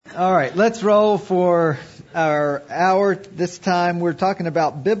All right, let's roll for our hour. This time we're talking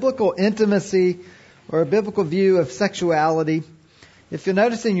about biblical intimacy or a biblical view of sexuality. If you'll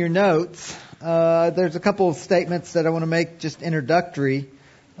notice in your notes, there's a couple of statements that I want to make just introductory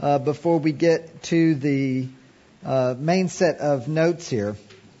before we get to the main set of notes here.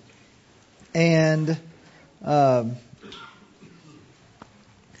 And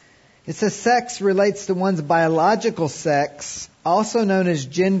it says sex relates to one's biological sex, also known as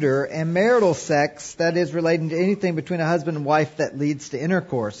gender, and marital sex, that is relating to anything between a husband and wife that leads to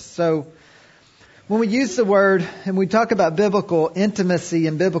intercourse. So when we use the word and we talk about biblical intimacy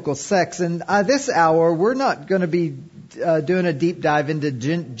and biblical sex, and this hour we're not going to be doing a deep dive into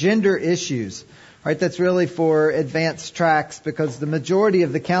gender issues. Right? That's really for advanced tracks, because the majority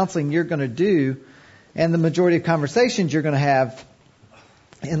of the counseling you're going to do and the majority of conversations you're going to have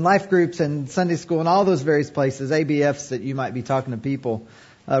in life groups and Sunday school and all those various places, ABFs that you might be talking to people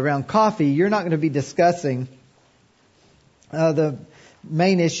around coffee, you're not going to be discussing the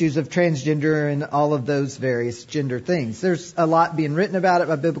main issues of transgender and all of those various gender things. There's a lot being written about it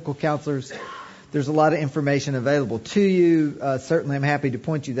by biblical counselors. There's a lot of information available to you. Certainly I'm happy to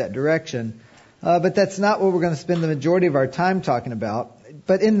point you that direction. But that's not what we're going to spend the majority of our time talking about.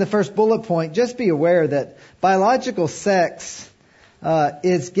 But in the first bullet point, just be aware that biological sex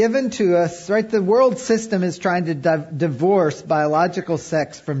is given to us, right? The world system is trying to divorce biological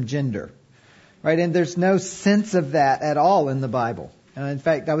sex from gender, right? And there's no sense of that at all in the Bible. In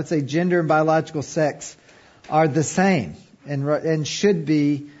fact, I would say gender and biological sex are the same and should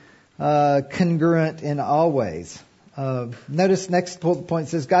be congruent in all ways. Notice next bullet point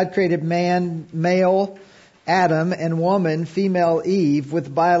says God created man, male, Adam, and woman, female Eve,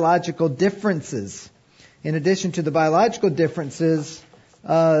 with biological differences. In addition to the biological differences,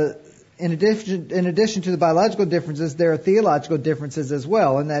 there are theological differences as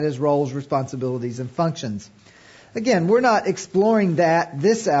well, and that is roles, responsibilities, and functions. Again, we're not exploring that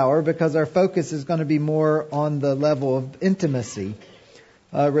this hour because our focus is going to be more on the level of intimacy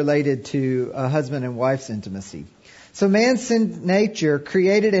related to husband and wife's intimacy. So man's sin nature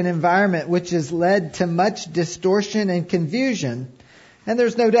created an environment which has led to much distortion and confusion. And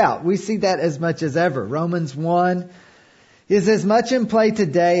there's no doubt, we see that as much as ever. Romans 1 is as much in play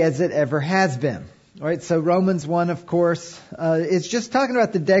today as it ever has been. All right, so Romans 1, of course, is just talking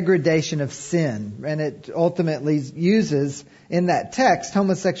about the degradation of sin. And it ultimately uses, in that text,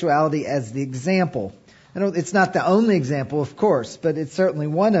 homosexuality as the example. It's not the only example, of course, but it's certainly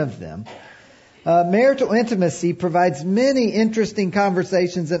one of them. Marital intimacy provides many interesting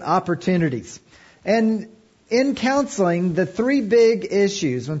conversations and opportunities. And in counseling, the three big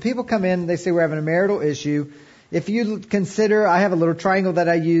issues, when people come in and they say we're having a marital issue, if you consider, I have a little triangle that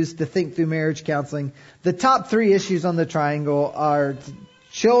I use to think through marriage counseling. The top three issues on the triangle are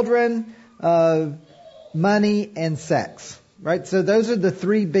children, money, and sex. Right? So those are the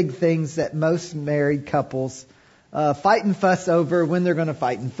three big things that most married couples fight and fuss over, when they're going to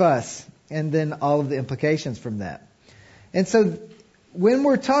fight and fuss, and then all of the implications from that. And so when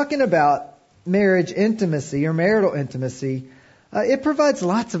we're talking about marriage intimacy or marital intimacy, it provides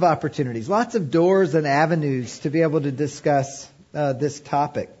lots of opportunities, lots of doors and avenues to be able to discuss this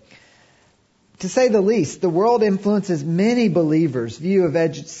topic. To say the least, the world influences many believers' view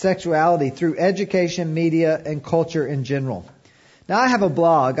of sexuality through education, media, and culture in general. Now, I have a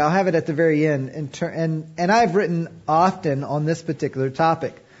blog. I'll have it at the very end, and I've written often on this particular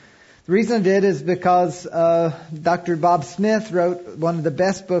topic. The reason I did is because Dr. Bob Smith wrote one of the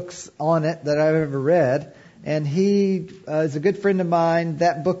best books on it that I've ever read, and he is a good friend of mine.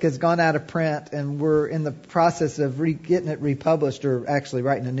 That book has gone out of print, and we're in the process of getting it republished, or actually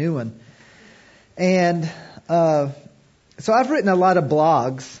writing a new one. And so I've written a lot of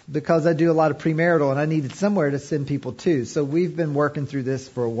blogs because I do a lot of premarital, and I needed somewhere to send people to. So we've been working through this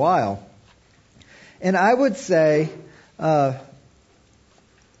for a while. And I would say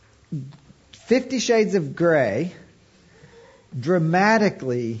 50 Shades of Grey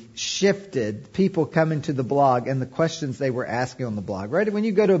dramatically shifted people coming to the blog and the questions they were asking on the blog. Right? When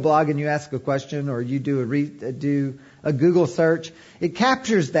you go to a blog and you ask a question, or you do a Google search, it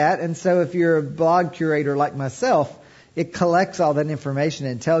captures that. And so if you're a blog curator like myself, it collects all that information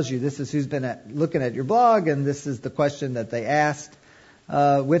and tells you this is who's been looking at your blog, and this is the question that they asked.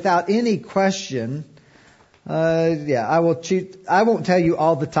 Without any question, I won't tell you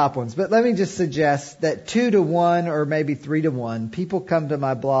all the top ones, but let me just suggest that 2 to 1 or maybe 3 to 1 people come to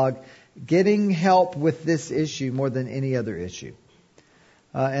my blog getting help with this issue more than any other issue.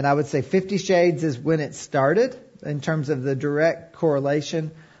 And I would say 50 Shades is when it started in terms of the direct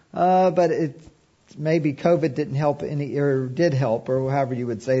correlation, but maybe COVID didn't help any, or did help, or however you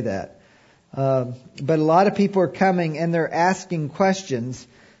would say that. But a lot of people are coming and they're asking questions.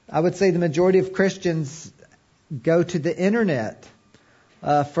 I would say the majority of Christians go to the internet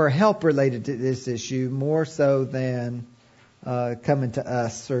for help related to this issue, more so than coming to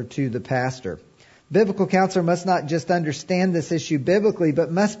us or to the pastor. Biblical counselor must not just understand this issue biblically,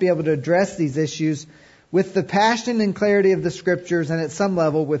 but must be able to address these issues with the passion and clarity of the Scriptures, and at some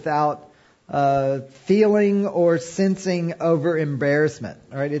level without feeling or sensing over embarrassment.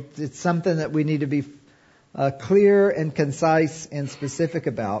 All right, it's something that we need to be clear and concise and specific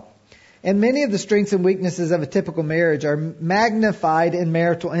about. And many of the strengths and weaknesses of a typical marriage are magnified in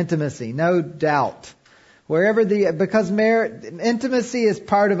marital intimacy, no doubt. Because intimacy is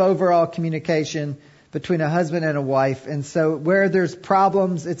part of overall communication between a husband and a wife, and so where there's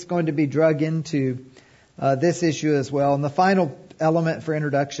problems, it's going to be drug into this issue as well. And the final element for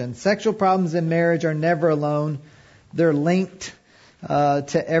introduction: sexual problems in marriage are never alone. They're linked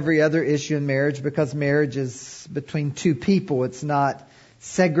to every other issue in marriage, because marriage is between two people. It's not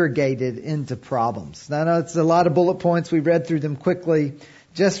segregated into problems. Now, I know it's a lot of bullet points. We read through them quickly,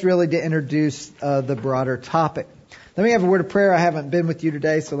 just really to introduce the broader topic. Let me have a word of prayer. I haven't been with you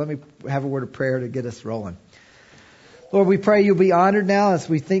today, so let me have a word of prayer to get us rolling. Lord, we pray you'll be honored now as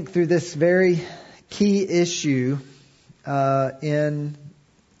we think through this very key issue in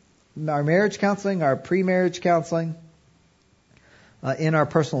our marriage counseling, our pre-marriage counseling, in our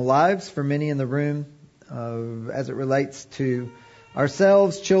personal lives for many in the room, as it relates to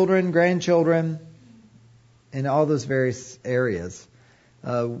ourselves, children, grandchildren, in all those various areas.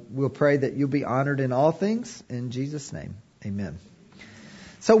 We'll pray that you'll be honored in all things. In Jesus' name, amen.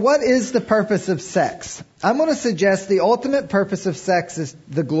 So what is the purpose of sex? I'm going to suggest the ultimate purpose of sex is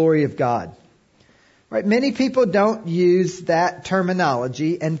the glory of God. Right? Many people don't use that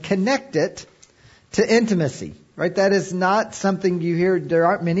terminology and connect it to intimacy. Right? That is not something you hear. There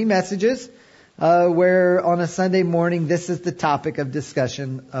aren't many messages where on a Sunday morning this is the topic of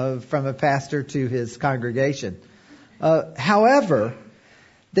discussion from a pastor to his congregation. However,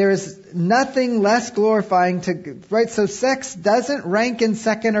 there is nothing less glorifying right? So sex doesn't rank in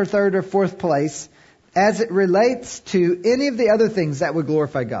second or third or fourth place as it relates to any of the other things that would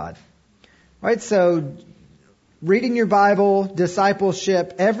glorify God. Right? So reading your Bible,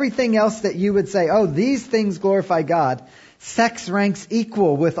 discipleship, everything else that you would say, oh, these things glorify God, sex ranks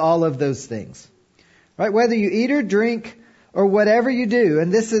equal with all of those things. Right? Whether you eat or drink or whatever you do,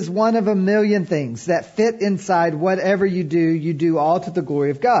 and this is one of a million things that fit inside whatever you do all to the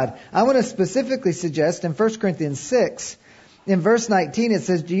glory of God. I want to specifically suggest in 1 Corinthians 6, in verse 19, it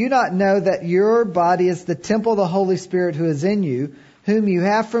says, "Do you not know that your body is the temple of the Holy Spirit who is in you, whom you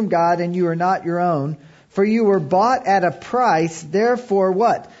have from God, and you are not your own? For you were bought at a price, therefore"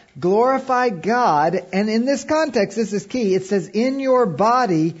 what? Glorify God. And in this context, this is key, it says, "in your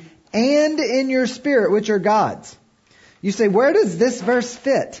body and in your spirit," which are God's. You say, where does this verse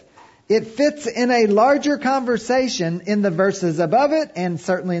fit? It fits in a larger conversation in the verses above it and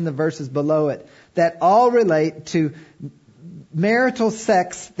certainly in the verses below it that all relate to marital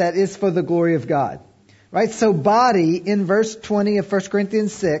sex that is for the glory of God. Right? So body in verse 20 of 1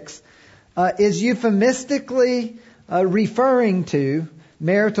 Corinthians 6 is euphemistically referring to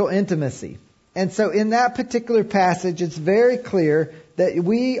marital intimacy. And so in that particular passage, it's very clear that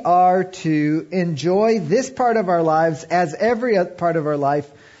we are to enjoy this part of our lives as every other part of our life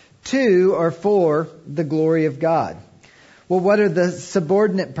to or for the glory of God. Well, what are the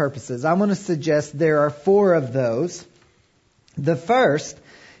subordinate purposes? I'm going to suggest there are 4 of those. The first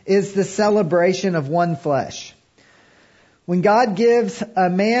is the celebration of one flesh. When God gives a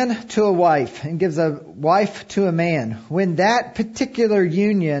man to a wife and gives a wife to a man, when that particular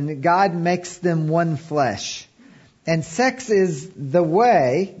union, God makes them one flesh. And sex is the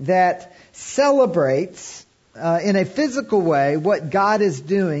way that celebrates in a physical way what God is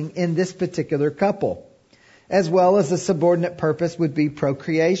doing in this particular couple. As well as the subordinate purpose would be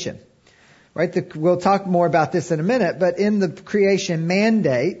procreation. Right? We'll talk more about this in a minute, but in the creation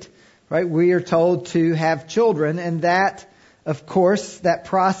mandate, right, we are told to have children, and that, of course, that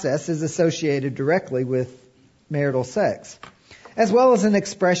process is associated directly with marital sex. As well as an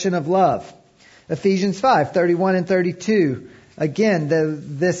expression of love. Ephesians 5:31 and 32. Again,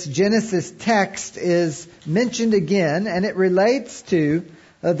 this Genesis text is mentioned again, and it relates to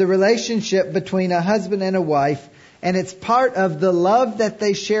the relationship between a husband and a wife, and it's part of the love that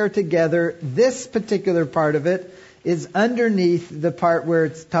they share together. This particular part of it is underneath the part where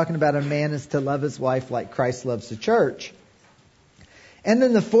it's talking about a man is to love his wife like Christ loves the church. And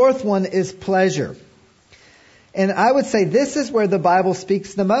then the fourth one is pleasure. And I would say this is where the Bible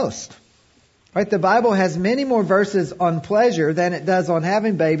speaks the most. Right? The Bible has many more verses on pleasure than it does on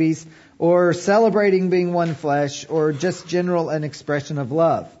having babies or celebrating being one flesh or just general an expression of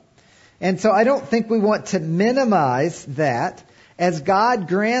love. And so I don't think we want to minimize that as God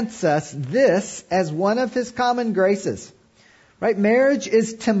grants us this as one of His common graces. Right? Marriage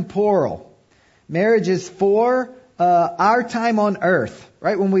is temporal. Marriage is for our time on earth.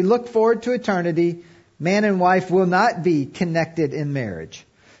 Right? When we look forward to eternity, man and wife will not be connected in marriage.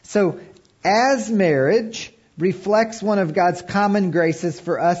 So, as marriage reflects one of God's common graces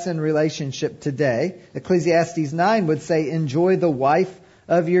for us in relationship today, Ecclesiastes 9 would say, enjoy the wife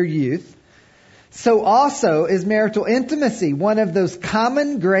of your youth. So also is marital intimacy one of those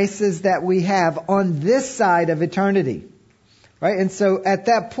common graces that we have on this side of eternity. Right? And so at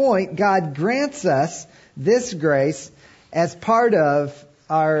that point, God grants us this grace as part of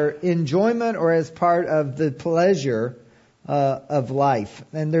our enjoyment or as part of the pleasure of life.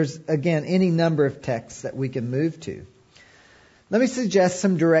 And there's, again, any number of texts that we can move to. Let me suggest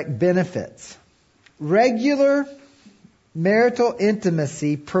some direct benefits. Regular marital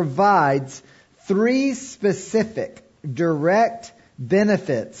intimacy provides 3 specific direct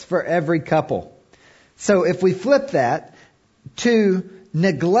benefits for every couple. So if we flip that, to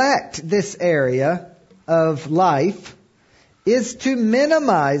neglect this area of life is to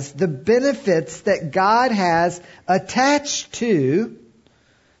minimize the benefits that God has attached to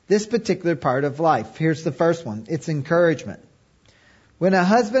this particular part of life. Here's the first one. It's encouragement. When a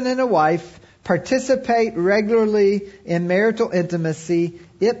husband and a wife participate regularly in marital intimacy,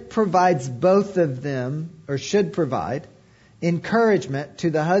 it provides both of them, or should provide, encouragement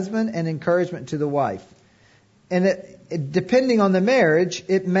to the husband and encouragement to the wife. And depending on the marriage,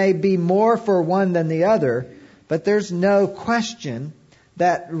 it may be more for one than the other, but there's no question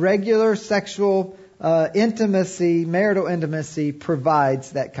that regular sexual intimacy, marital intimacy,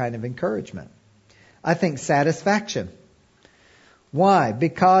 provides that kind of encouragement. I think satisfaction. Why?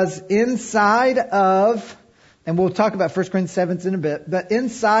 Because inside of, and we'll talk about 1 Corinthians 7 in a bit, but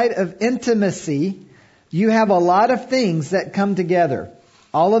inside of intimacy, you have a lot of things that come together.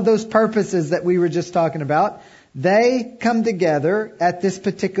 All of those purposes that we were just talking about, they come together at this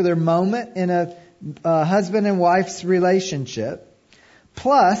particular moment in a husband and wife's relationship.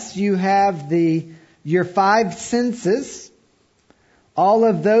 Plus, you have your 5 senses. All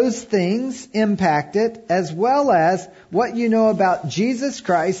of those things impact it, as well as what you know about Jesus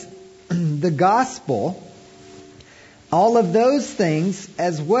Christ, the gospel. All of those things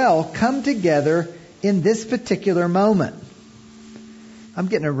as well come together in this particular moment. I'm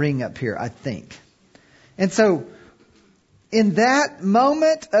getting a ring up here, I think. And so, in that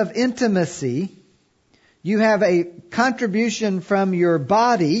moment of intimacy, you have a contribution from your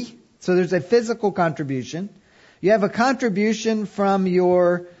body. So there's a physical contribution. You have a contribution from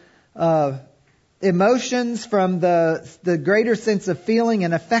your emotions, from the greater sense of feeling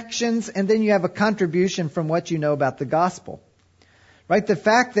and affections, and then you have a contribution from what you know about the gospel. Right? The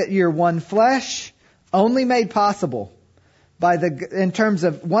fact that you're one flesh, only made possible in terms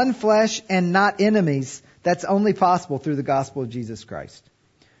of one flesh and not enemies, that's only possible through the gospel of Jesus Christ.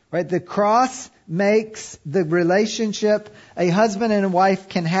 Right? The cross makes the relationship a husband and a wife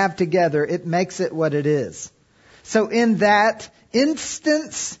can have together. It makes it what it is. So in that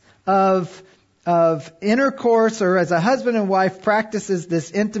instance of intercourse, or as a husband and wife practices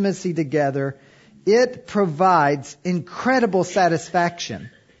this intimacy together, it provides incredible satisfaction.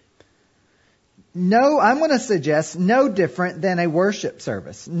 I'm going to suggest no different than a worship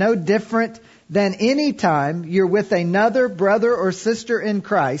service. No different than any time you're with another brother or sister in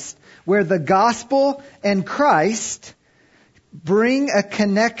Christ where the gospel and Christ bring a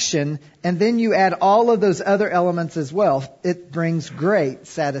connection, and then you add all of those other elements as well. It brings great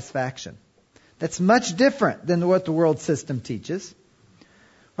satisfaction. That's much different than what the world system teaches.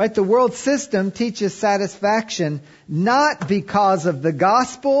 Right? The world system teaches satisfaction not because of the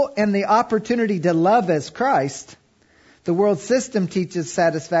gospel and the opportunity to love as Christ. The world system teaches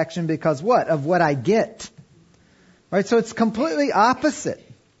satisfaction because what? Of what I get. Right? So it's completely opposite.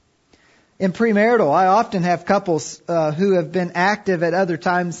 In premarital, I often have couples who have been active at other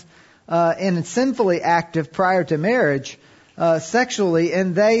times and sinfully active prior to marriage sexually,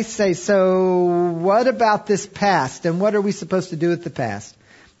 and they say, so what about this past, and what are we supposed to do with the past?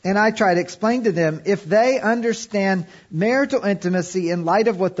 And I try to explain to them, if they understand marital intimacy in light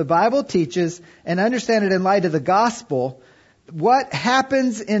of what the Bible teaches and understand it in light of the gospel, what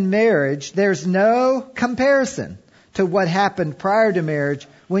happens in marriage, there's no comparison to what happened prior to marriage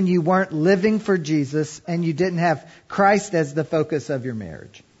when you weren't living for Jesus and you didn't have Christ as the focus of your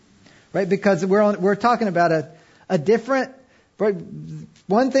marriage. Right? Because we're talking about a different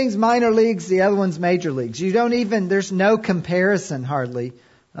One thing's minor leagues, the other one's major leagues. There's no comparison hardly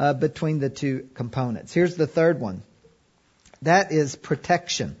between the two components. Here's the third one. That is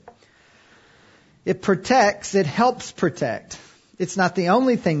protection. It protects, it helps protect. It's not the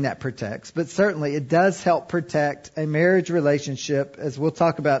only thing that protects, but certainly it does help protect a marriage relationship, as we'll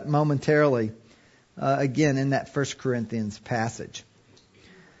talk about momentarily, again in that 1 Corinthians passage.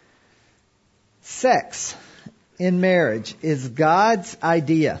 Sex in marriage is God's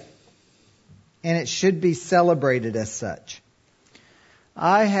idea, and it should be celebrated as such.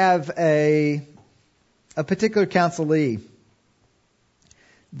 I have a particular counselee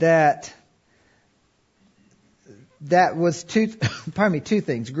that was two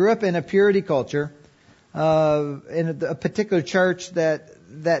things. Grew up in a purity culture, in a particular church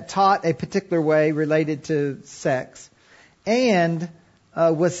that taught a particular way related to sex, and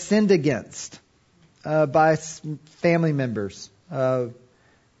was sinned against by family members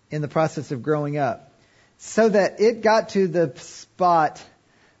in the process of growing up. So that it got to the spot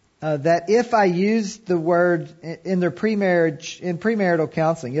that if I used the word in premarital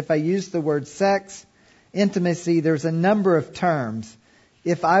counseling, if I used the word sex, intimacy, there's a number of terms.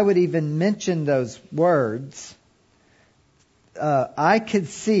 If I would even mention those words, I could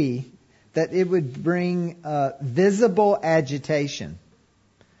see that it would bring visible agitation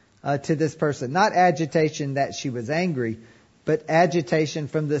to this person. Not agitation that she was angry, but agitation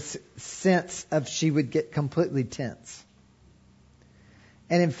from the sense of she would get completely tense.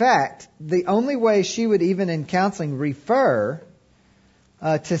 And in fact, the only way she would even in counseling refer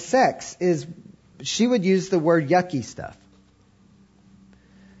to sex is she would use the word yucky stuff.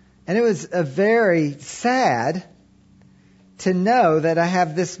 And it was very sad to know that I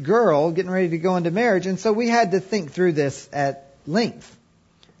have this girl getting ready to go into marriage. And so we had to think through this at length.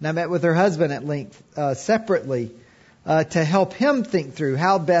 And I met with her husband at length separately to help him think through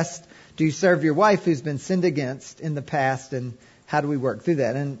how best do you serve your wife who's been sinned against in the past, and how do we work through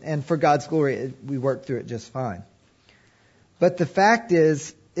that? And for God's glory, we worked through it just fine. But the fact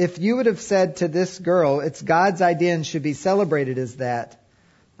is, if you would have said to this girl, it's God's idea and should be celebrated as that,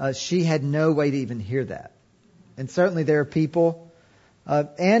 she had no way to even hear that. And certainly there are people,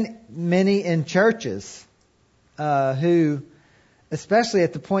 and many in churches, who, especially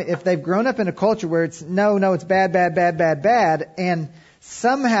at the point, if they've grown up in a culture where it's it's bad, bad, bad, bad, bad, and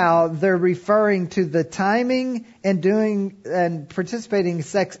somehow they're referring to the timing and doing and participating in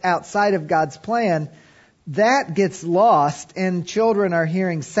sex outside of God's plan, that gets lost, and children are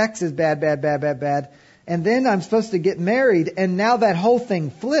hearing sex is bad, bad, bad, bad, bad, and then I'm supposed to get married, and now that whole thing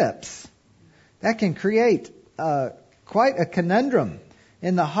flips. That can create quite a conundrum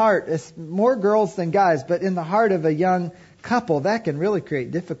in the heart. It's more girls than guys, but in the heart of a young couple, that can really create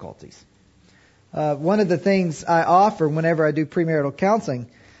difficulties. One of the things I offer whenever I do premarital counseling,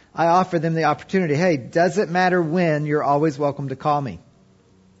 I offer them the opportunity, hey, does it matter when? You're always welcome to call me.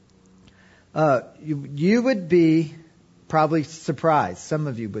 You would be probably surprised, some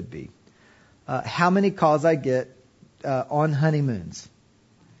of you would be, how many calls I get on honeymoons.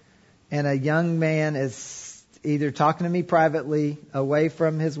 And a young man is either talking to me privately, away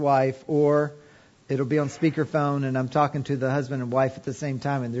from his wife, or it'll be on speakerphone, and I'm talking to the husband and wife at the same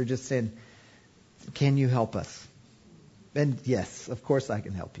time, and they're just saying, can you help us? And yes, of course I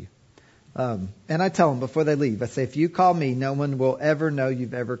can help you. And I tell them before they leave, I say, if you call me, no one will ever know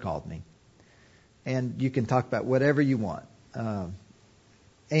you've ever called me. And you can talk about whatever you want.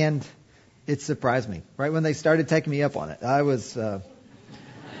 And it surprised me. Right when they started taking me up on it, I was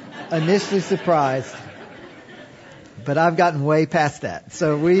initially surprised. But I've gotten way past that.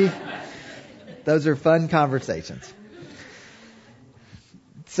 So those are fun conversations.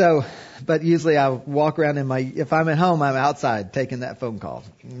 So, but usually I walk around if I'm at home, I'm outside taking that phone call,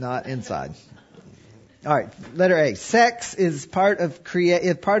 not inside. All right, letter A. Sex is part of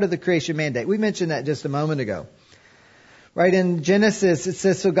the creation mandate. We mentioned that just a moment ago. Right in Genesis, it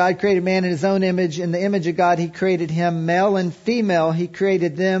says, so God created man in his own image. In the image of God, he created him. Male and female, he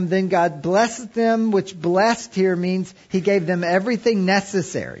created them. Then God blessed them, which blessed here means he gave them everything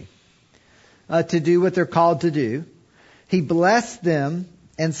necessary to do what they're called to do. He blessed them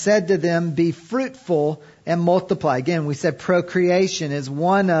and said to them, be fruitful and multiply. Again, we said procreation is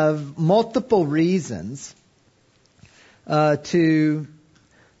one of multiple reasons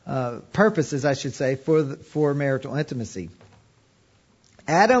purposes, I should say, for marital intimacy.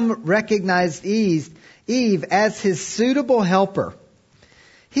 Adam recognized Eve as his suitable helper.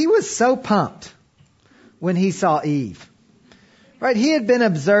 He was so pumped when he saw Eve. Right? He had been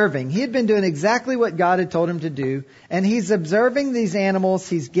observing. He had been doing exactly what God had told him to do. And he's observing these animals.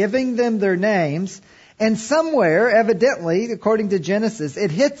 He's giving them their names. And somewhere, evidently, according to Genesis,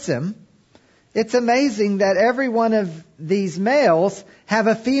 it hits him. It's amazing that every one of these males have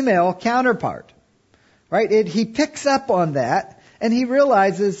a female counterpart. Right? He picks up on that, and he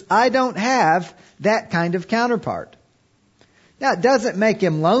realizes, I don't have that kind of counterpart. Now, it doesn't make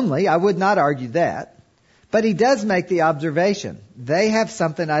him lonely. I would not argue that. But he does make the observation. They have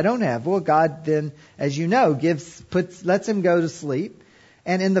something I don't have. Well, God then, as you know, lets him go to sleep.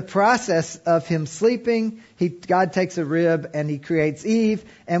 And in the process of him sleeping, God takes a rib and he creates Eve.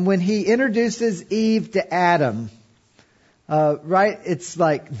 And when he introduces Eve to Adam, it's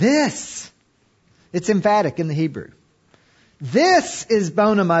like this. It's emphatic in the Hebrew. This is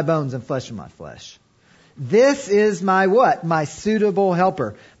bone of my bones and flesh of my flesh. This is my what? My suitable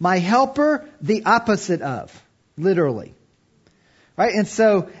helper. My helper, the opposite of, literally. Right? And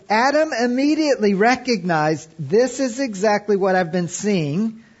so Adam immediately recognized this is exactly what I've been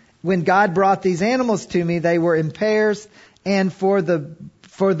seeing. When God brought these animals to me, they were in pairs. And for the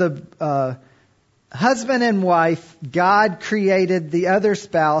husband and wife, God created the other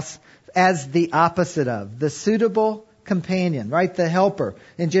spouse as the opposite of, the suitable companion, right? The helper.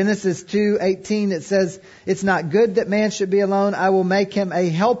 In Genesis 2:18 it says, it's not good that man should be alone. I will make him a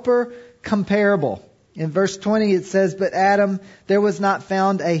helper comparable. In verse 20 it says, but Adam, there was not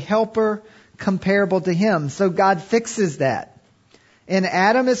found a helper comparable to him. So God fixes that. And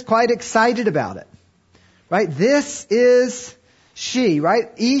Adam is quite excited about it. Right? This is she, right?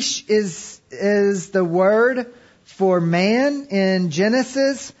 Ish is the word for man in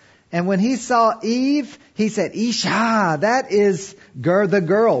Genesis. And when he saw Eve, he said, Isha, that is the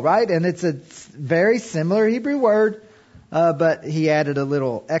girl, right? And it's a very similar Hebrew word. But he added a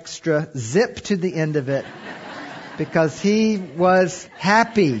little extra zip to the end of it because he was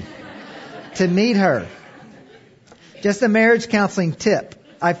happy to meet her. Just a marriage counseling tip.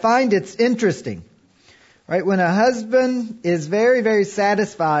 I find it's interesting, right? When a husband is very, very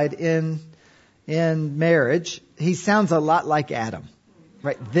satisfied in marriage, he sounds a lot like Adam,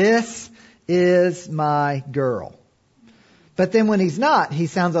 right? This is my girl. But then when he's not, he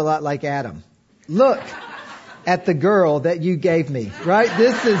sounds a lot like Adam. Look at the girl that you gave me, right?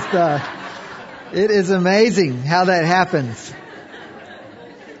 It is amazing how that happens.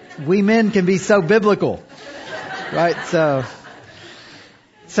 We men can be so biblical, right? So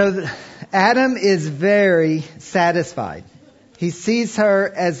Adam is very satisfied. He sees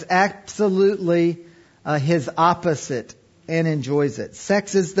her as absolutely his opposite and enjoys it.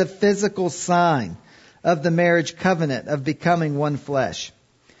 Sex is the physical sign of the marriage covenant of becoming one flesh.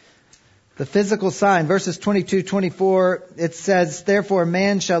 The physical sign, verses 22-24, it says, therefore a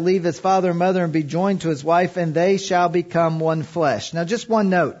man shall leave his father and mother and be joined to his wife, and they shall become one flesh. Now, just one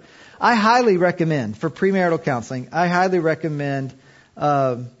note. I highly recommend, for premarital counseling,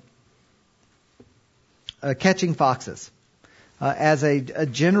 Catching Foxes as a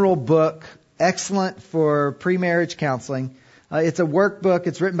general book, excellent for premarriage counseling. It's a workbook.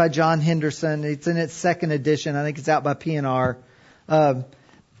 It's written by John Henderson. It's in its second edition. I think it's out by P&R.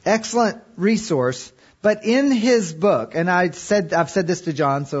 Excellent resource. But in his book, and I've said this to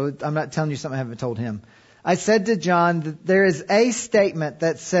John, so I'm not telling you something I haven't told him. I said to John that there is a statement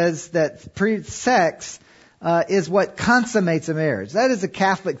that says that sex is what consummates a marriage. That is a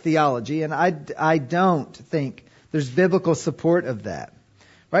Catholic theology, and I don't think there's biblical support of that.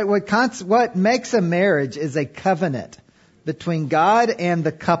 Right? What makes a marriage is a covenant between God and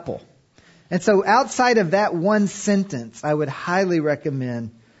the couple. And so outside of that one sentence, I would highly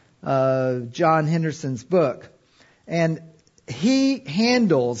recommend John Henderson's book. And he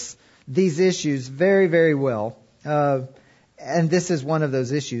handles these issues very, very well. And this is one of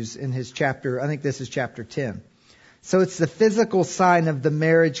those issues in his chapter. I think this is chapter 10. So it's the physical sign of the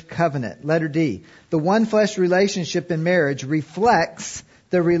marriage covenant. Letter D. The one flesh relationship in marriage reflects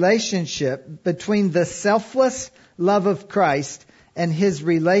the relationship between the selfless love of Christ and his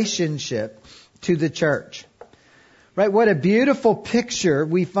relationship to the church. Right? What a beautiful picture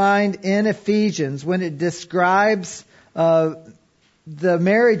we find in Ephesians when it describes the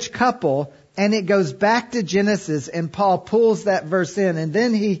marriage couple, and it goes back to Genesis, and Paul pulls that verse in, and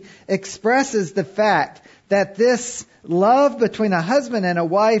then he expresses the fact that this love between a husband and a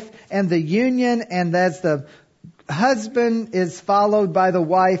wife and the union, and as the husband is followed by the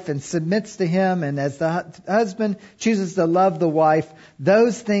wife and submits to him, and as the husband chooses to love the wife,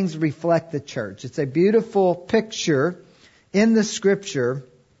 those things reflect the church. It's a beautiful picture in the Scripture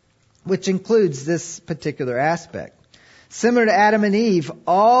which includes this particular aspect. Similar to Adam and Eve,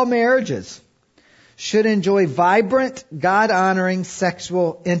 all marriages should enjoy vibrant, God-honoring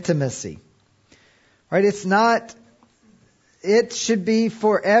sexual intimacy. Right? It's not it should be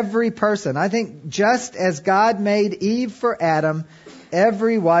for every person. I think just as God made Eve for Adam,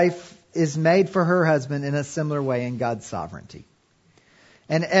 every wife is made for her husband in a similar way in God's sovereignty.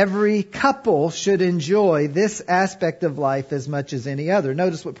 And every couple should enjoy this aspect of life as much as any other.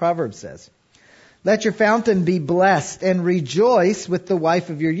 Notice what Proverbs says. Let your fountain be blessed and rejoice with the wife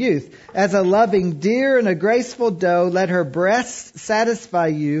of your youth. As a loving deer and a graceful doe, let her breasts satisfy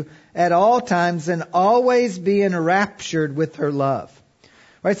you at all times and always be enraptured with her love.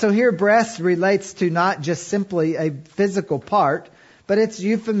 Right, so here breast relates to not just simply a physical part, but it's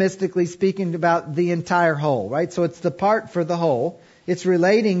euphemistically speaking about the entire whole, right? So it's the part for the whole. It's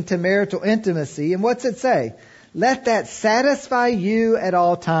relating to marital intimacy. And what's it say? Let that satisfy you at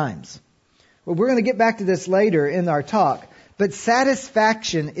all times. Well, we're going to get back to this later in our talk, but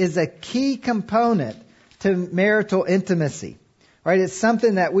satisfaction is a key component to marital intimacy, right? It's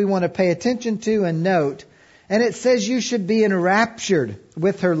something that we want to pay attention to and note. And it says you should be enraptured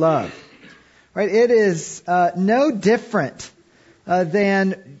with her love, right? It is no different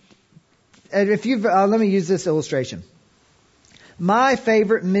than, if you've, let me use this illustration. My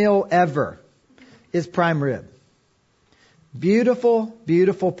favorite meal ever is prime rib. Beautiful,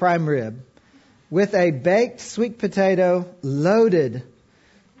 beautiful prime rib with a baked sweet potato loaded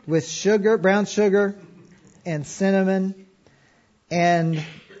with sugar, brown sugar, and cinnamon, and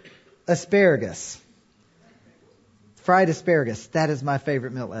asparagus. Fried asparagus. That is my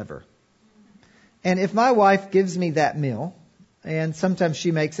favorite meal ever. And if my wife gives me that meal, and sometimes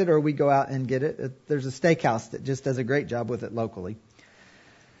she makes it or we go out and get it. There's a steakhouse that just does a great job with it locally.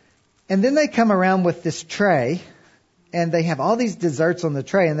 And then they come around with this tray, and they have all these desserts on the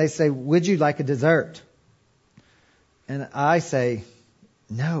tray, and they say, would you like a dessert? And I say,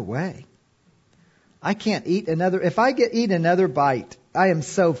 no way. I can't eat another. If I eat another bite, I am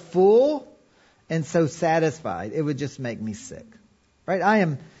so full and so satisfied, it would just make me sick. Right? I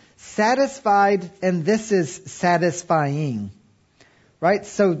am satisfied, and this is satisfying. Right?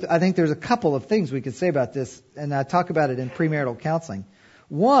 So I think there's a couple of things we could say about this, and I talk about it in premarital counseling.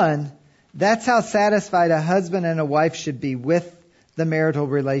 One, that's how satisfied a husband and a wife should be with the marital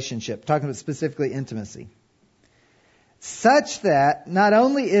relationship, talking about specifically intimacy. Such that not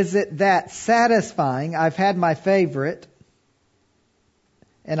only is it that satisfying, I've had my favorite,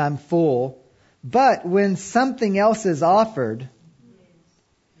 and I'm full, but when something else is offered,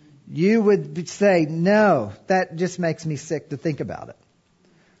 you would say, no, that just makes me sick to think about it.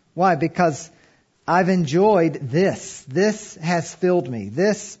 Why? Because I've enjoyed this. This has filled me.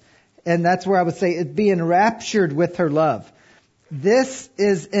 This, and that's where I would say it be enraptured with her love. This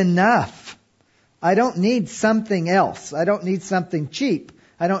is enough. I don't need something else. I don't need something cheap.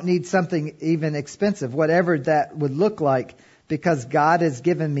 I don't need something even expensive, whatever that would look like, because God has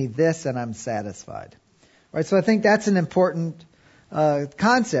given me this and I'm satisfied. Right? So I think that's an important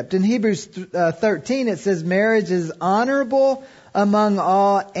concept. In Hebrews 13, it says marriage is honorable among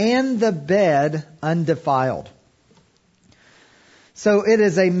all, and the bed undefiled. So it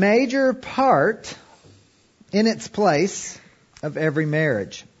is a major part in its place of every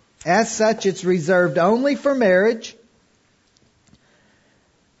marriage. As such, it's reserved only for marriage,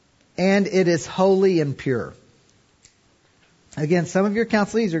 and it is holy and pure. Again, some of your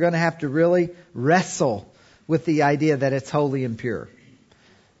counselees are going to have to really wrestle with the idea that it's holy and pure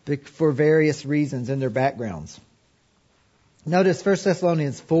for various reasons in their backgrounds. Notice 1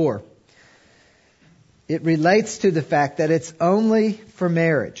 Thessalonians 4. It relates to the fact that it's only for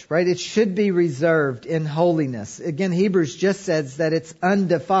marriage, right? It should be reserved in holiness. Again, Hebrews just says that it's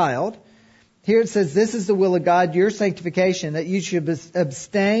undefiled. Here it says, this is the will of God, your sanctification, that you should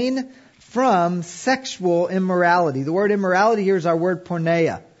abstain from sexual immorality. The word immorality here is our word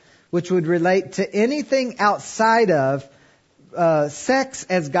porneia, which would relate to anything outside of sex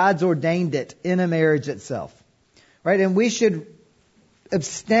as God's ordained it in a marriage itself. Right? And we should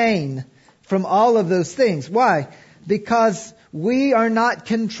abstain from all of those things. Why? Because we are not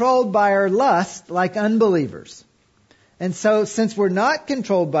controlled by our lust like unbelievers. And so since we're not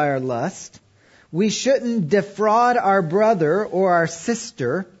controlled by our lust, we shouldn't defraud our brother or our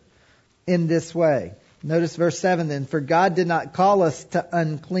sister in this way. Notice verse 7 then. For God did not call us to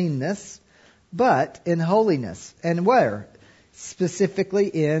uncleanness, but in holiness. And where? Specifically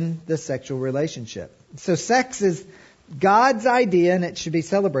in the sexual relationship. So sex is God's idea, and it should be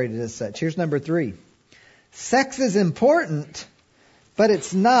celebrated as such. Here's number 3. Sex is important, but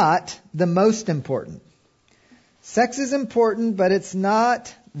it's not the most important. Sex is important, but it's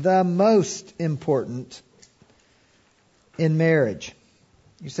not the most important in marriage.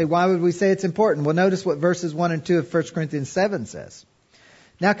 You say, why would we say it's important? Well, notice what verses 1 and 2 of 1 Corinthians 7 says.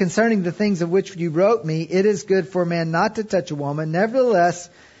 Now concerning the things of which you wrote me, it is good for a man not to touch a woman. Nevertheless,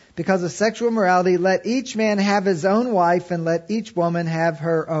 because of sexual immorality, let each man have his own wife, and let each woman have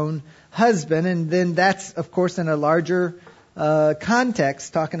her own husband. And then that's, of course, in a larger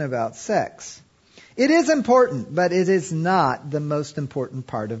context, talking about sex. It is important, but it is not the most important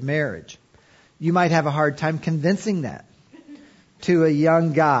part of marriage. You might have a hard time convincing that to a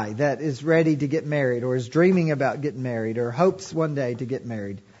young guy that is ready to get married, or is dreaming about getting married, or hopes one day to get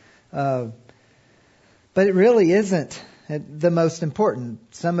married. But it really isn't the most important.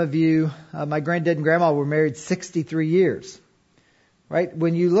 Some of you, my granddad and grandma were married 63 years. Right?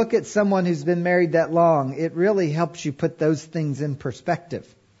 When you look at someone who's been married that long, it really helps you put those things in perspective.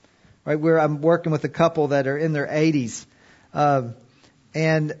 Right? I'm working with a couple that are in their 80s.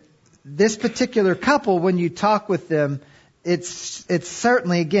 And this particular couple, when you talk with them, it's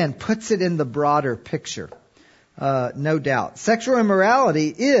certainly, again, puts it in the broader picture. No doubt. Sexual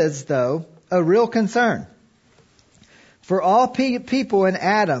immorality is, though, a real concern for all people in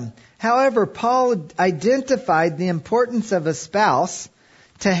Adam. However, Paul identified the importance of a spouse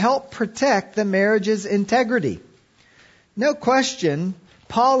to help protect the marriage's integrity. No question,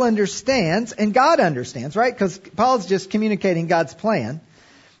 Paul understands, and God understands, right? Because Paul's just communicating God's plan.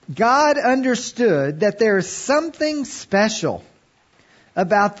 God understood that there is something special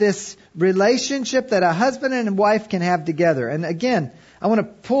about this relationship that a husband and a wife can have together. And again, I want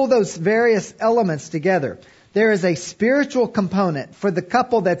to pull those various elements together. There is a spiritual component for the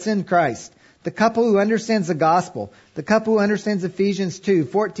couple that's in Christ, the couple who understands the gospel, the couple who understands Ephesians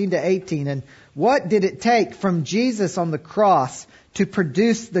 2:14-18, and what did it take from Jesus on the cross to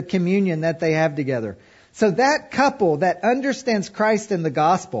produce the communion that they have together. So that couple that understands Christ and the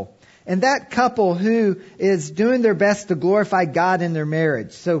gospel, and that couple who is doing their best to glorify God in their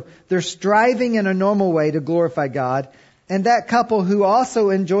marriage, so they're striving in a normal way to glorify God, and that couple who also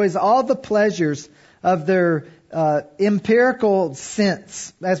enjoys all the pleasures of their empirical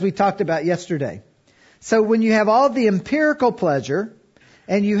sense, as we talked about yesterday. So when you have all the empirical pleasure,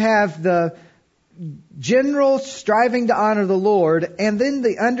 and you have the general striving to honor the Lord, and then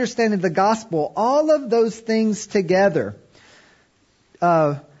the understanding of the gospel, all of those things together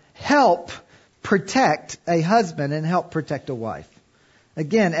help protect a husband and help protect a wife.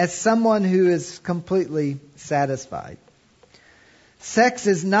 Again, as someone who is completely satisfied. Sex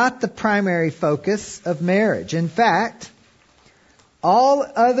is not the primary focus of marriage. In fact, all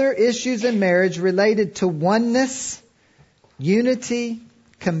other issues in marriage related to oneness, unity,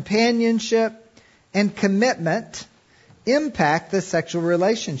 companionship, and commitment impact the sexual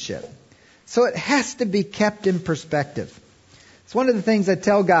relationship. So it has to be kept in perspective. It's one of the things I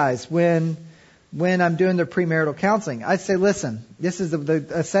tell guys when I'm doing their premarital counseling. I say, listen, this is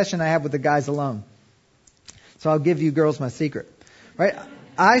a session I have with the guys alone. So I'll give you girls my secret. Right?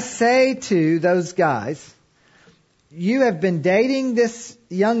 I say to those guys, you have been dating this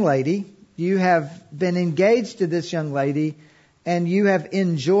young lady, you have been engaged to this young lady, and you have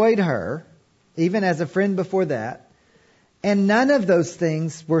enjoyed her, even as a friend before that, and none of those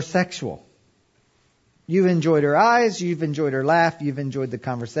things were sexual. You've enjoyed her eyes, you've enjoyed her laugh, you've enjoyed the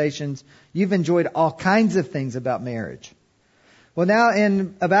conversations, you've enjoyed all kinds of things about marriage. Well, now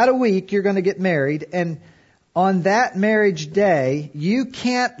in about a week, you're going to get married, and on that marriage day, you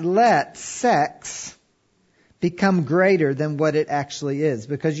can't let sex become greater than what it actually is,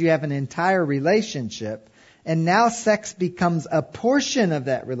 because you have an entire relationship, and now sex becomes a portion of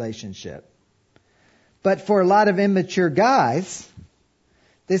that relationship. But for a lot of immature guys,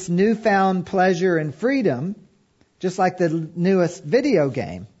 this newfound pleasure and freedom, just like the newest video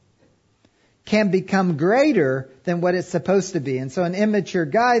game, can become greater than what it's supposed to be. And so an immature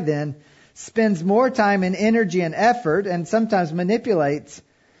guy then spends more time and energy and effort, and sometimes manipulates,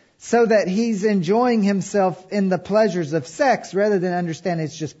 so that he's enjoying himself in the pleasures of sex rather than understanding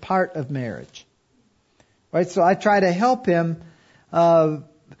it's just part of marriage. Right? So I try to help him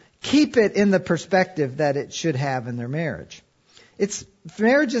keep it in the perspective that it should have in their marriage.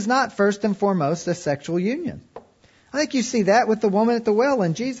 Marriage is not first and foremost a sexual union. I think you see that with the woman at the well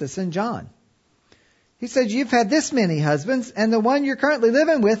and Jesus and John. He said, you've had this many husbands, and the one you're currently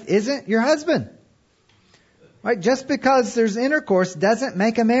living with isn't your husband. Right? Just because there's intercourse doesn't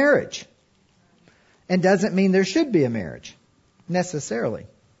make a marriage. And doesn't mean there should be a marriage, necessarily.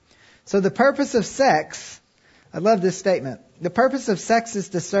 So the purpose of sex, I love this statement. The purpose of sex is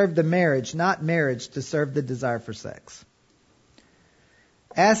to serve the marriage, not marriage to serve the desire for sex.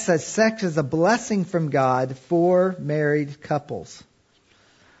 As such, sex is a blessing from God for married couples.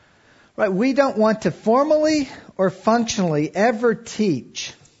 Right? We don't want to formally or functionally ever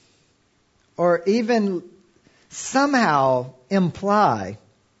teach or even somehow imply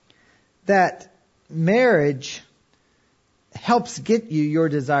that marriage helps get you your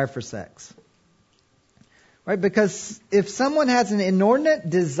desire for sex. Right? Because if someone has an inordinate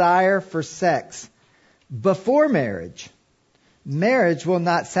desire for sex before marriage, marriage will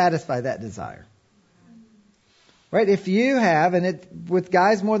not satisfy that desire. Right? If you have, and it with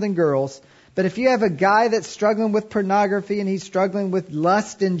guys more than girls, but if you have a guy that's struggling with pornography and he's struggling with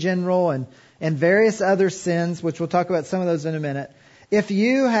lust in general and various other sins, which we'll talk about some of those in a minute, if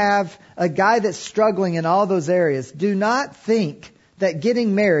you have a guy that's struggling in all those areas, do not think that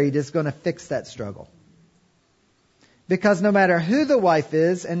getting married is going to fix that struggle. Because no matter who the wife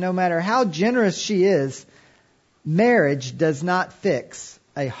is and no matter how generous she is, marriage does not fix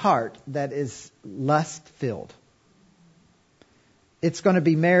a heart that is lust-filled. It's going to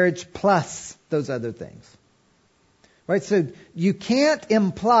be marriage plus those other things. Right? So you can't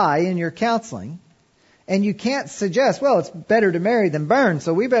imply in your counseling, and you can't suggest, well, it's better to marry than burn,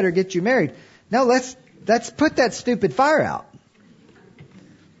 so we better get you married. No, let's put that stupid fire out.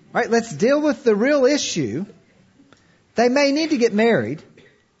 Right? Let's deal with the real issue. They may need to get married.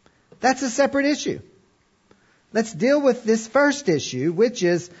 That's a separate issue. Let's deal with this first issue, which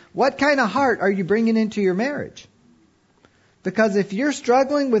is, what kind of heart are you bringing into your marriage? Because if you're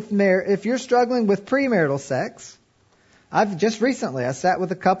struggling with premarital sex, I've just recently, I sat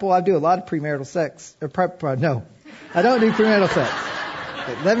with a couple. I do a lot of premarital sex. No, I don't do premarital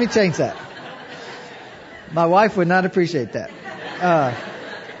sex. Let me change that. My wife would not appreciate that.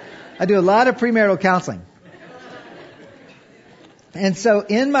 I do a lot of premarital counseling. And so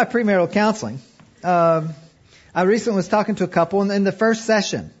in my premarital counseling, I recently was talking to a couple, and in the first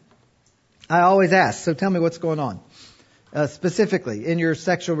session, I always ask, so tell me what's going on, specifically in your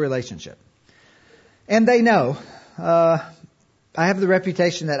sexual relationship. And they know, I have the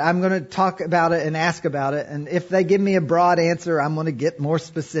reputation that I'm going to talk about it and ask about it, and if they give me a broad answer, I'm going to get more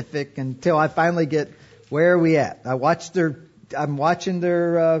specific until I finally get, where are we at? I'm watching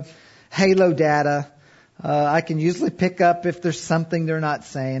their Halo data. I can usually pick up if there's something they're not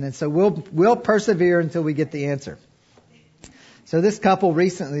saying. And so we'll persevere until we get the answer. So this couple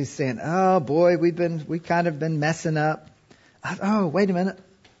recently is saying, oh boy, we kind of been messing up. Oh, wait a minute.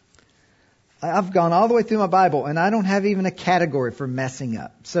 I've gone all the way through my Bible and I don't have even a category for messing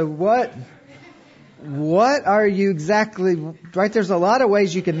up. So what are you exactly, right? There's a lot of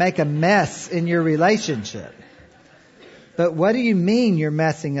ways you can make a mess in your relationship. But what do you mean you're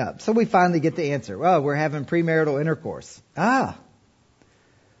messing up? So we finally get the answer. Well, we're having premarital intercourse. Well,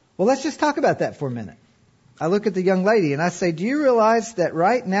 let's just talk about that for a minute. I look at the young lady and I say, do you realize that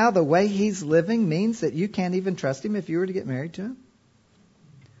right now the way he's living means that you can't even trust him if you were to get married to him?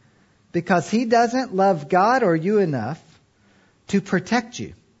 Because he doesn't love God or you enough to protect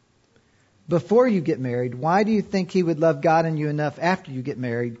you before you get married. Why do you think he would love God and you enough after you get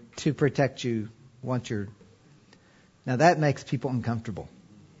married to protect you once you're... Now that makes people uncomfortable.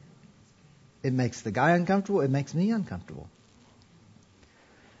 It makes the guy uncomfortable. It makes me uncomfortable.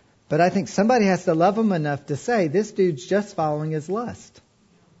 But I think somebody has to love him enough to say, this dude's just following his lust.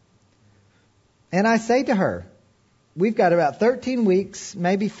 And I say to her, we've got about 13 weeks,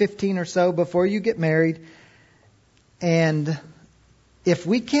 maybe 15 or so before you get married. And if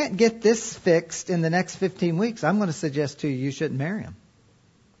we can't get this fixed in the next 15 weeks, I'm going to suggest to you shouldn't marry him.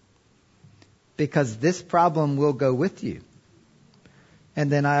 Because this problem will go with you.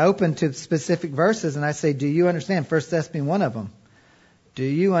 And then I open to specific verses and I say, do you understand? First Thessalonians being one of them. Do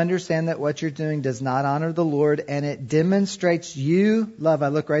you understand that what you're doing does not honor the Lord and it demonstrates you love? I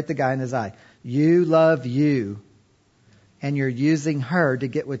look right at the guy in his eye. You love you and you're using her to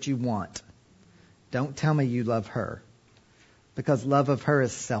get what you want. Don't tell me you love her. Because love of her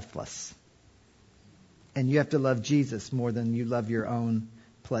is selfless. And you have to love Jesus more than you love your own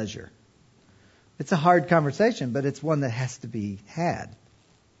pleasure. It's a hard conversation, but it's one that has to be had.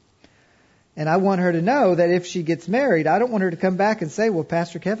 And I want her to know that if she gets married, I don't want her to come back and say, well,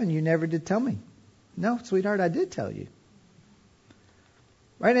 Pastor Kevin, you never did tell me. No, sweetheart, I did tell you.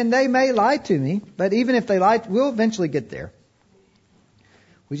 Right? And they may lie to me, but even if they lie, we'll eventually get there.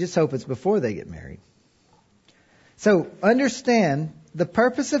 We just hope it's before they get married. So understand, the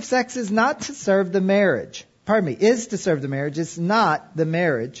purpose of sex is not to serve the marriage. Is to serve the marriage. It's not the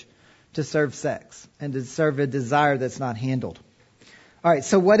marriage to serve sex and to serve a desire that's not handled. All right,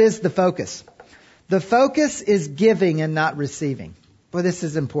 so what is the focus? The focus is giving and not receiving. Well, this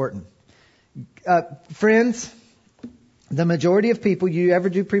is important. Friends, the majority of people you ever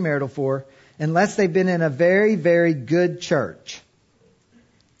do premarital for, unless they've been in a very, very good church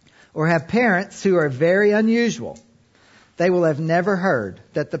or have parents who are very unusual, they will have never heard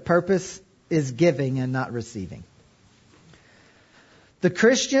that the purpose is giving and not receiving. The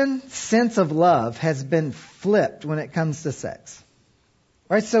Christian sense of love has been flipped when it comes to sex.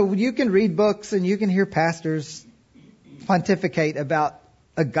 Right? So you can read books and you can hear pastors pontificate about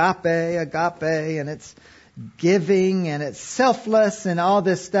agape, and it's giving and it's selfless and all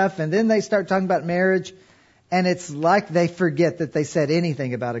this stuff. And then they start talking about marriage and it's like they forget that they said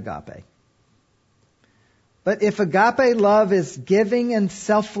anything about agape. But if agape love is giving and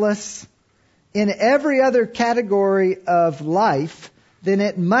selfless in every other category of life, then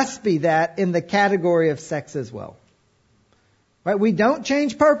it must be that in the category of sex as well. Right? We don't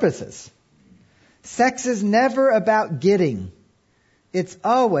change purposes. Sex is never about getting. It's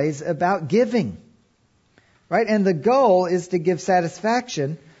always about giving. Right? And the goal is to give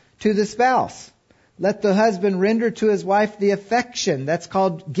satisfaction to the spouse. Let the husband render to his wife the affection. That's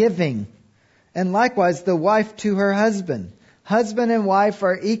called giving. And likewise, the wife to her husband. Husband and wife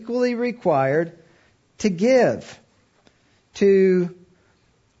are equally required to give, to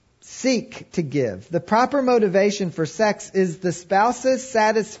seek to give. The proper motivation for sex is the spouse's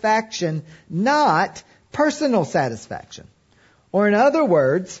satisfaction, not personal satisfaction. Or in other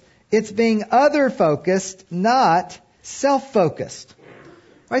words, it's being other-focused, not self-focused.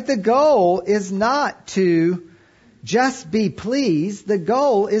 Right? The goal is not to just be pleased. The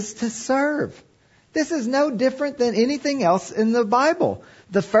goal is to serve. This is no different than anything else in the Bible.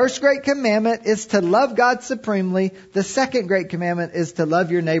 The first great commandment is to love God supremely. The second great commandment is to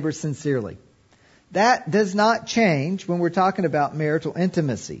love your neighbor sincerely. That does not change when we're talking about marital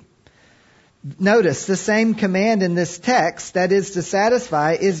intimacy. Notice the same command in this text, that is to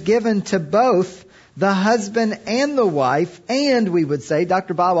satisfy, is given to both the husband and the wife, and we would say,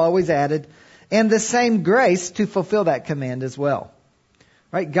 Dr. Bob always added, and the same grace to fulfill that command as well.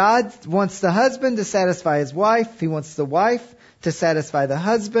 Right? God wants the husband to satisfy his wife. He wants the wife to satisfy the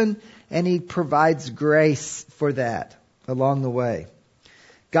husband, and He provides grace for that along the way.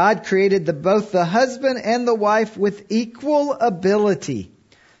 God created both the husband and the wife with equal ability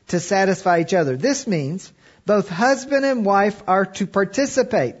to satisfy each other. This means both husband and wife are to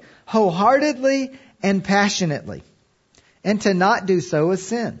participate wholeheartedly and passionately. And to not do so is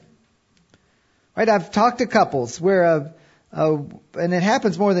sin. Right? I've talked to couples where, and it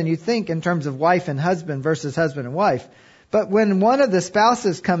happens more than you think in terms of wife and husband versus husband and wife. But when one of the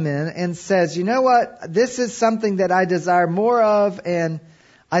spouses come in and says, you know what, this is something that I desire more of and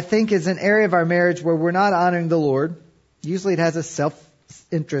I think is an area of our marriage where we're not honoring the Lord. Usually it has a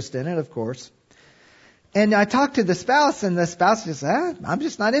self-interest in it, of course. And I talk to the spouse and the spouse just says, I'm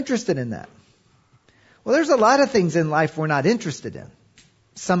just not interested in that. Well, there's a lot of things in life we're not interested in.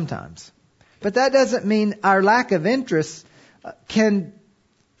 Sometimes. But that doesn't mean our lack of interest can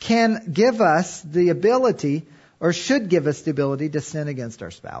give us the ability or should give us the ability to sin against our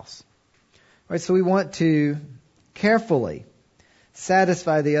spouse. Right, so we want to carefully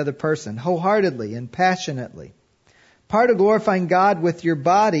satisfy the other person, wholeheartedly and passionately. Part of glorifying God with your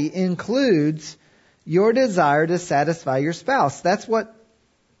body includes your desire to satisfy your spouse. That's what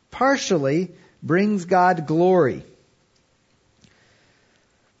partially brings God glory.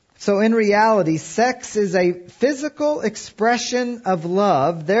 So in reality, sex is a physical expression of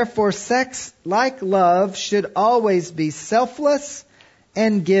love. Therefore, sex, like love, should always be selfless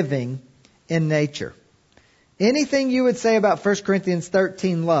and giving in nature. Anything you would say about 1 Corinthians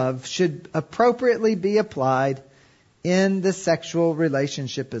 13 love should appropriately be applied in the sexual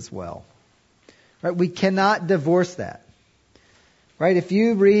relationship as well. Right? We cannot divorce that. Right? If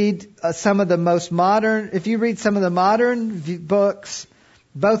you read some of the modern books,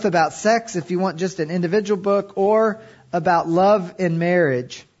 both about sex, if you want just an individual book, or about love in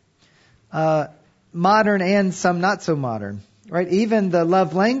marriage, modern and some not so modern, right? Even the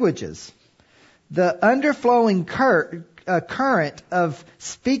love languages. The underflowing current of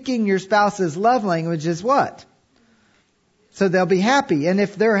speaking your spouse's love language is what? So they'll be happy. And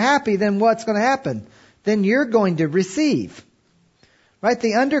if they're happy, then what's going to happen? Then you're going to receive. Right?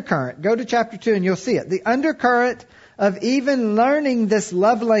 The undercurrent. Go to chapter 2 and you'll see it. The undercurrent of even learning this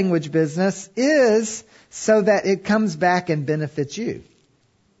love language business is so that it comes back and benefits you.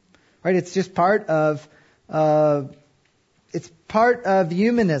 Right? It's just part of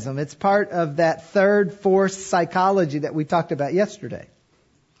humanism. It's part of that third force psychology that we talked about yesterday.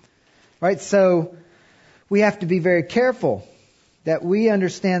 Right? So we have to be very careful that we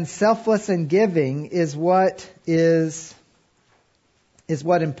understand selfless and giving is what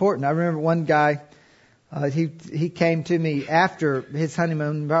important. I remember one guy, he came to me after his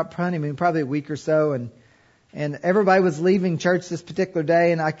honeymoon, probably a week or so, and everybody was leaving church this particular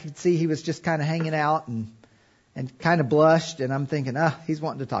day, and I could see he was just kind of hanging out and kind of blushed, and I'm thinking, he's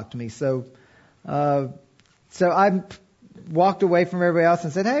wanting to talk to me. So I walked away from everybody else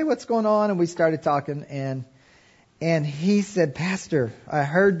and said, "Hey, what's going on?" And we started talking, and he said, "Pastor, I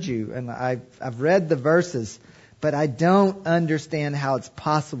heard you, and I've read the verses, but I don't understand how it's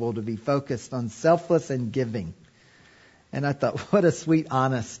possible to be focused on selfless and giving." And I thought, what a sweet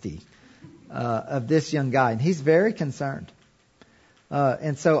honesty of this young guy. And he's very concerned.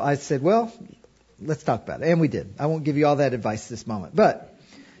 And so I said, well, let's talk about it. And we did. I won't give you all that advice this moment. But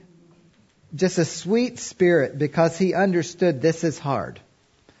just a sweet spirit, because he understood this is hard.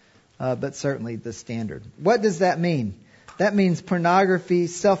 But certainly the standard. What does that mean? That means pornography,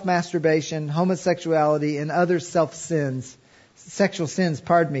 self-masturbation, homosexuality, and other sexual sins,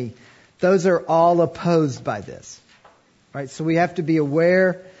 those are all opposed by this. Right? So we have to be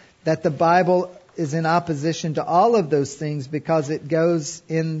aware that the Bible is in opposition to all of those things because it does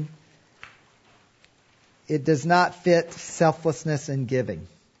not fit selflessness and giving.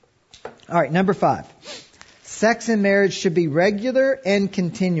 All right, number 5. Sex in marriage should be regular and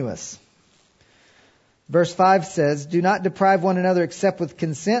continuous. Verse 5 says, "Do not deprive one another except with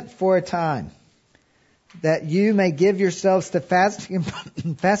consent for a time, that you may give yourselves to fasting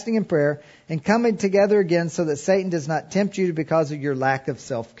and prayer, and coming together again, so that Satan does not tempt you because of your lack of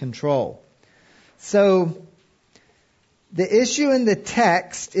self-control." So, the issue in the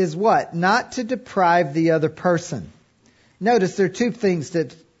text is what? Not to deprive the other person. Notice there are 2 things to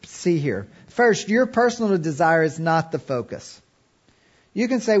see here. First, your personal desire is not the focus. You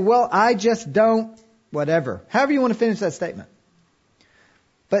can say, well, I just don't, whatever. However you want to finish that statement.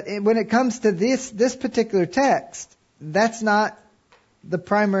 But when it comes to this particular text, that's not the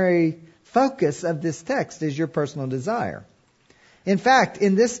primary focus of this text, is your personal desire. In fact,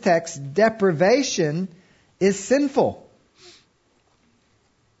 in this text, deprivation is sinful.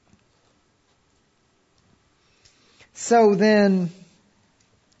 So then,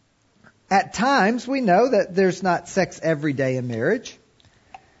 at times, we know that there's not sex every day in marriage.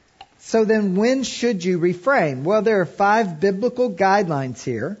 So then when should you refrain? Well, there are 5 biblical guidelines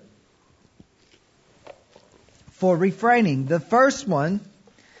here for refraining. The first one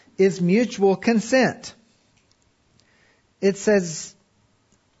is mutual consent. It says,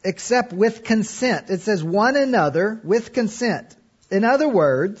 except with consent. It says one another with consent. In other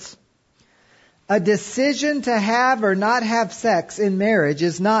words, a decision to have or not have sex in marriage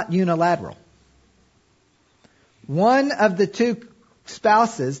is not unilateral. One of the 2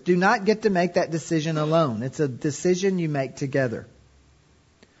 spouses do not get to make that decision alone. It's a decision you make together.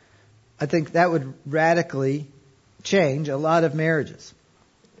 I think that would radically change a lot of marriages.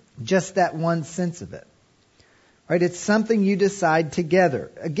 Just that one sense of it. Right? It's something you decide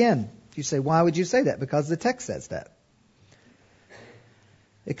together. Again, you say, why would you say that? Because the text says that.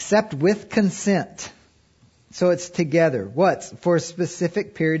 Except with consent. So it's together. What? For a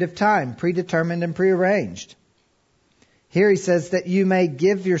specific period of time, predetermined and prearranged. Here he says that you may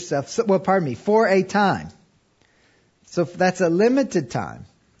give yourself, for a time. So that's a limited time.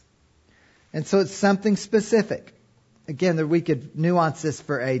 And so it's something specific. Again, we could nuance this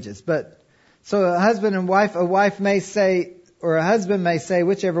for ages. But so a husband and wife, a wife may say, or a husband may say,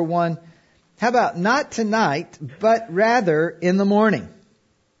 whichever one, how about not tonight, but rather in the morning?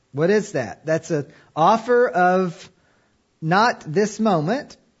 What is that? That's an offer of not this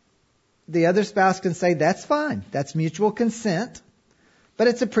moment. The other spouse can say, that's fine. That's mutual consent. But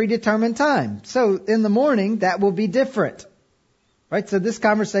it's a predetermined time. So in the morning, that will be different. Right? So this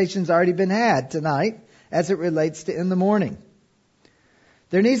conversation's already been had tonight as it relates to in the morning.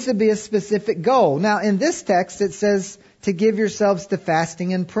 There needs to be a specific goal. Now, in this text, it says to give yourselves to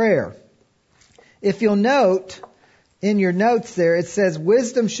fasting and prayer. If you'll note, in your notes there, it says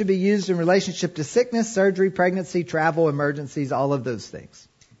wisdom should be used in relationship to sickness, surgery, pregnancy, travel, emergencies, all of those things.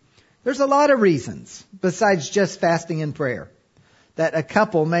 There's a lot of reasons, besides just fasting and prayer, that a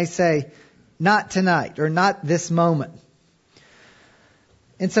couple may say, not tonight, or not this moment.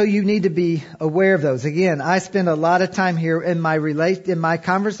 And so you need to be aware of those. Again, I spend a lot of time here in my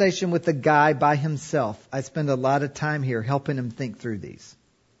conversation with the guy by himself. I spend a lot of time here helping him think through these.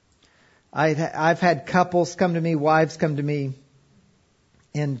 I've had couples come to me, wives come to me,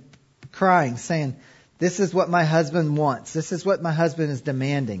 and crying, saying, this is what my husband wants. This is what my husband is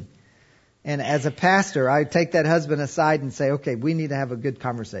demanding. And as a pastor, I take that husband aside and say, okay, we need to have a good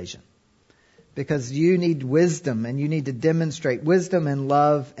conversation. Because you need wisdom, and you need to demonstrate wisdom and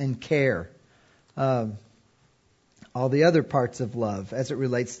love and care. All the other parts of love as it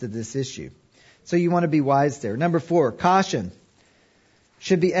relates to this issue. So you want to be wise there. Number 4, caution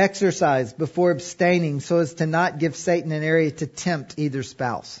should be exercised before abstaining so as to not give Satan an area to tempt either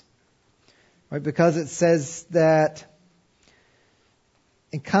spouse. Right? Because it says that,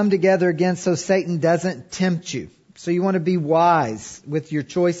 and come together again so Satan doesn't tempt you. So you want to be wise with your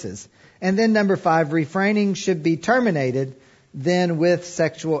choices. And then number 5, refraining should be terminated then with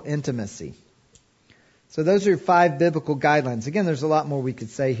sexual intimacy. So those are 5 biblical guidelines. Again, there's a lot more we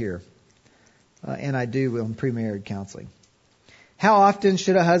could say here, and I do in pre-marriage counseling. How often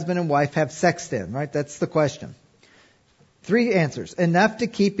should a husband and wife have sex then, right? That's the question. 3 answers. Enough to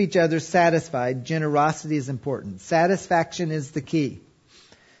keep each other satisfied. Generosity is important. Satisfaction is the key.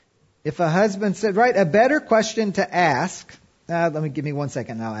 If a husband said, right, a better question to ask. Give me 1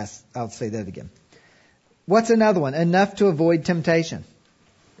 second and I'll say that again. What's another one? Enough to avoid temptation.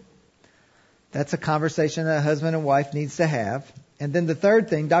 That's a conversation that a husband and wife needs to have. And then the third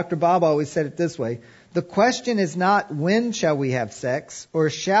thing, Dr. Bob always said it this way. The question is not when shall we have sex, or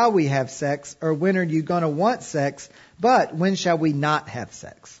shall we have sex, or when are you going to want sex, but when shall we not have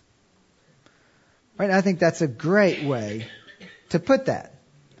sex? Right? I think that's a great way to put that.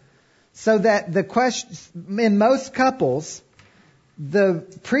 So that the question, in most couples, the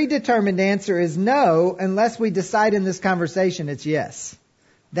predetermined answer is no unless we decide in this conversation it's yes.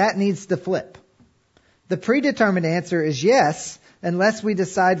 That needs to flip. The predetermined answer is yes unless we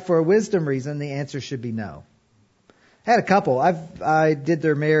decide for a wisdom reason the answer should be no. I had a couple. I did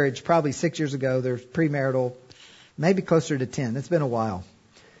their marriage probably 6 years ago. They're premarital, maybe closer to 10. It's been a while.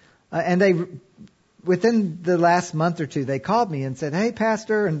 And they, within the last month or two, they called me and said, "Hey,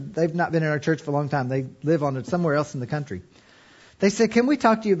 Pastor," and they've not been in our church for a long time. They live on somewhere else in the country. They said, "Can we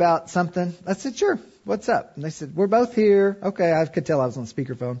talk to you about something?" I said, "Sure. What's up?" And they said, "We're both here." Okay, I could tell I was on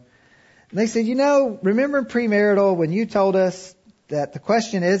speakerphone. And they said, remember in premarital when you told us that the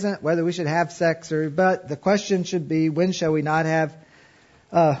question isn't whether we should have sex, but the question should be when shall we not have?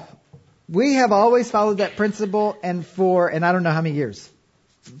 We have always followed that principle, and I don't know how many years.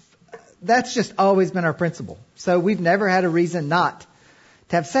 That's just always been our principle. So we've never had a reason not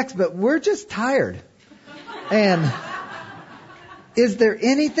to have sex, but we're just tired. And is there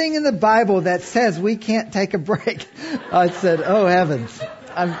anything in the Bible that says we can't take a break? I said, "Oh heavens.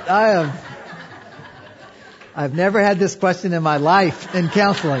 I've never had this question in my life in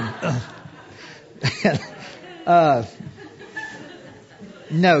counseling."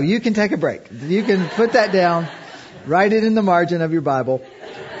 No, you can take a break. You can put that down, write it in the margin of your Bible.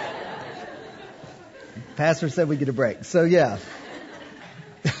 Pastor said we get a break. So yeah.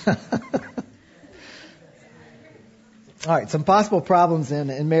 All right, some possible problems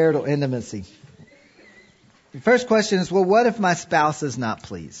in marital intimacy. The first question is, well, what if my spouse is not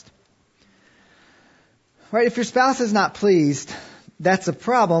pleased? Right, if your spouse is not pleased, that's a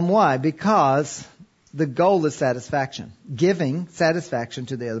problem. Why? Because the goal is satisfaction, giving satisfaction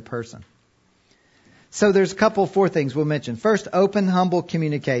to the other person. So there's 4 things we'll mention. First, open, humble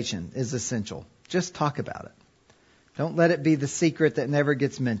communication is essential. Just talk about it. Don't let it be the secret that never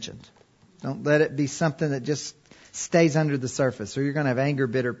gets mentioned. Don't let it be something that just stays under the surface, or you're going to have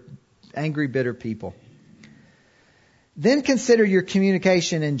angry, bitter people. Then consider your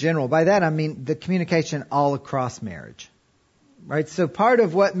communication in general. By that I mean the communication all across marriage. Right? So part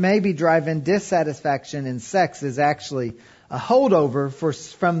of what may be driving dissatisfaction in sex is actually a holdover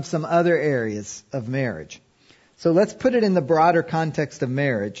from some other areas of marriage. So let's put it in the broader context of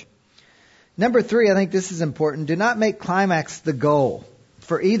marriage. Number 3, I think this is important. Do not make climax the goal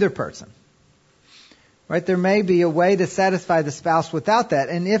for either person. Right? There may be a way to satisfy the spouse without that.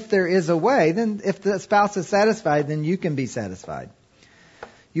 And if there is a way, then if the spouse is satisfied, then you can be satisfied.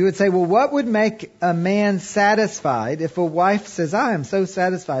 You would say, well, what would make a man satisfied if a wife says, "I am so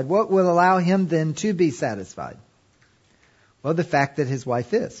satisfied"? What will allow him then to be satisfied? Well, the fact that his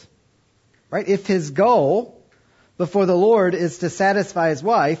wife is. Right? If his goal before the Lord is to satisfy his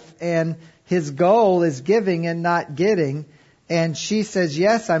wife, and his goal is giving and not getting, and she says,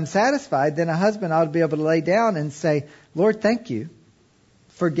 "Yes, I'm satisfied," then a husband ought to be able to lay down and say, "Lord, thank you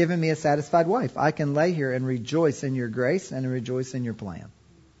for giving me a satisfied wife. I can lay here and rejoice in your grace and rejoice in your plan."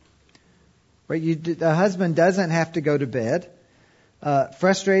 Right? The husband doesn't have to go to bed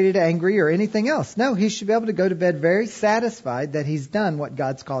frustrated, angry, or anything else. No, he should be able to go to bed very satisfied that he's done what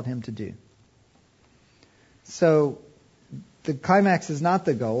God's called him to do. So the climax is not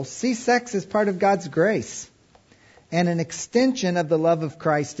the goal. See sex as part of God's grace and an extension of the love of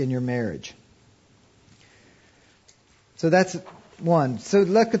Christ in your marriage. So that's one. So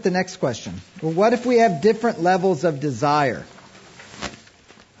look at the next question. Well, what if we have different levels of desire?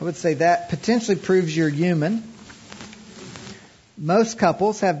 I would say that potentially proves you're human. Most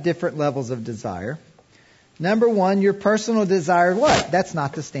couples have different levels of desire. Number 1, your personal desire, what? That's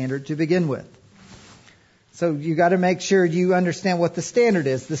not the standard to begin with. So you got to make sure you understand what the standard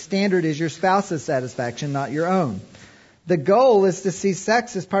is. The standard is your spouse's satisfaction, not your own. The goal is to see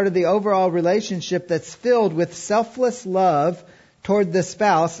sex as part of the overall relationship that's filled with selfless love toward the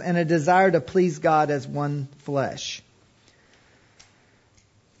spouse and a desire to please God as one flesh.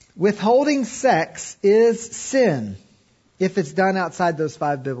 Withholding sex is sin if it's done outside those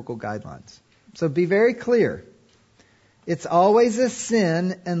 5 biblical guidelines. So be very clear. It's always a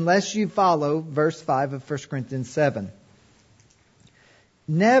sin unless you follow verse 5 of 1 Corinthians 7.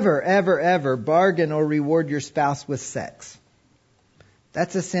 Never, ever, ever bargain or reward your spouse with sex.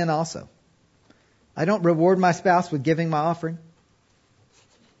 That's a sin also. I don't reward my spouse with giving my offering.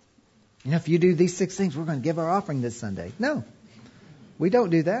 If you do these 6 things, we're going to give our offering this Sunday. No, we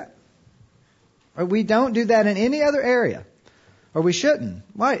don't do that. Or we don't do that in any other area. Or we shouldn't.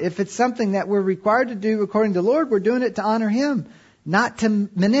 Why? If it's something that we're required to do according to the Lord, we're doing it to honor Him, not to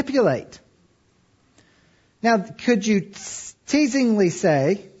manipulate. Now, could you teasingly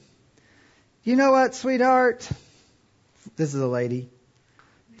say, you know what, sweetheart? This is a lady.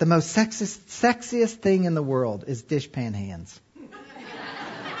 The most sexiest thing in the world is dishpan hands.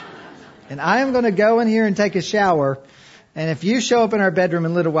 And I am going to go in here and take a shower. And if you show up in our bedroom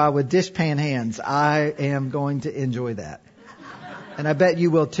in a little while with dishpan hands, I am going to enjoy that. And I bet you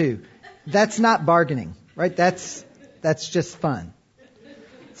will too. That's not bargaining, right? That's just fun.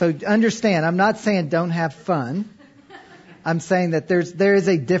 So understand, I'm not saying don't have fun. I'm saying that there is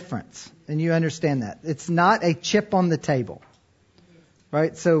a difference, and you understand that. It's not a chip on the table,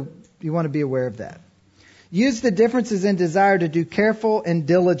 right? So you want to be aware of that. Use the differences in desire to do careful and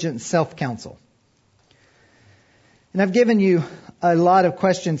diligent self-counsel. And I've given you a lot of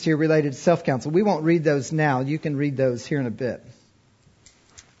questions here related to self-counsel. We won't read those now. You can read those here in a bit.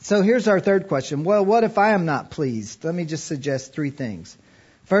 So here's our third question. Well, what if I am not pleased? Let me just suggest 3 things.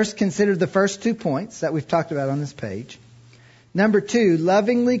 First, consider the first 2 points that we've talked about on this page. Number 2,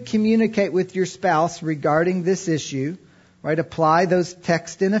 lovingly communicate with your spouse regarding this issue. Right? Apply those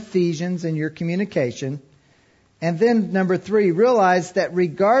texts in Ephesians in your communication. And then number 3, realize that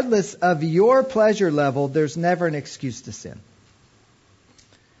regardless of your pleasure level, there's never an excuse to sin.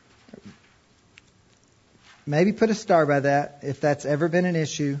 Maybe put a star by that if that's ever been an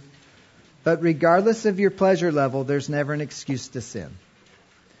issue. But regardless of your pleasure level, there's never an excuse to sin.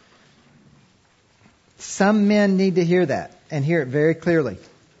 Some men need to hear that and hear it very clearly.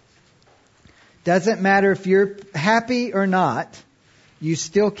 Doesn't matter if you're happy or not, you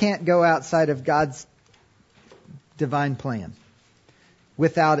still can't go outside of God's divine plan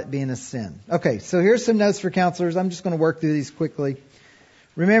without it being a sin. Okay, so here's some notes for counselors. I'm just going to work through these quickly.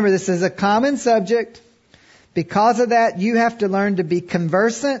 Remember, this is a common subject. Because of that, you have to learn to be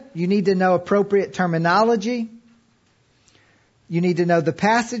conversant. You need to know appropriate terminology. You need to know the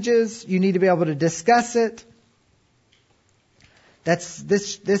passages. You need to be able to discuss it.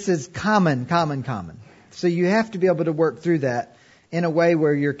 This is common. So you have to be able to work through that in a way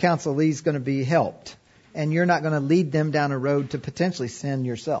where your counselee is going to be helped. And you're not going to lead them down a road to potentially sin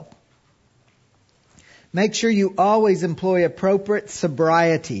yourself. Make sure you always employ appropriate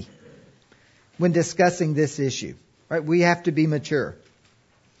sobriety when discussing this issue. Right? We have to be mature.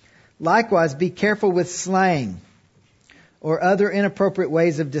 Likewise, be careful with slang or other inappropriate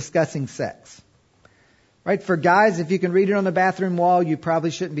ways of discussing sex. Right? For guys, if you can read it on the bathroom wall, you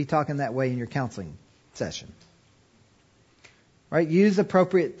probably shouldn't be talking that way in your counseling session. Right? Use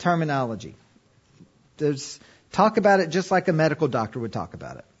appropriate terminology. Talk about it just like a medical doctor would talk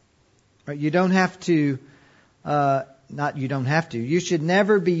about it. Right? You don't have to, you should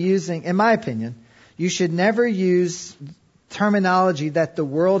never be using, in my opinion, you should never use terminology that the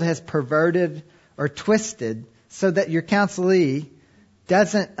world has perverted or twisted so that your counselee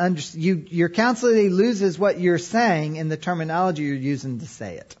doesn't understand. Your counselee loses what you're saying in the terminology you're using to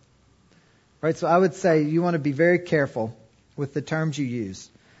say it. Right? So I would say you want to be very careful with the terms you use.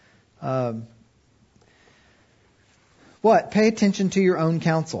 Pay attention to your own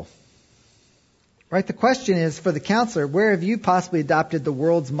counsel. Right? The question is, for the counselor, where have you possibly adopted the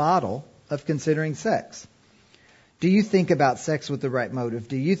world's model of considering sex? Do you think about sex with the right motive?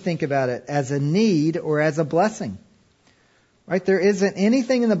 Do you think about it as a need or as a blessing? Right? There isn't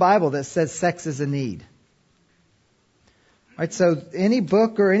anything in the Bible that says sex is a need. Right? So any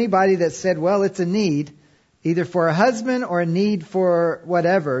book or anybody that said, well, it's a need, either for a husband or a need for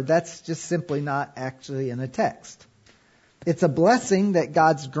whatever, that's just simply not actually in a text. It's a blessing that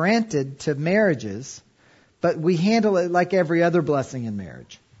God's granted to marriages, but we handle it like every other blessing in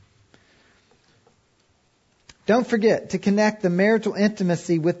marriage. Don't forget to connect the marital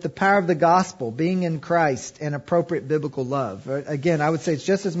intimacy with the power of the gospel, being in Christ, and appropriate biblical love. Again, I would say it's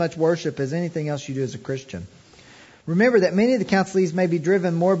just as much worship as anything else you do as a Christian. Remember that many of the counselees may be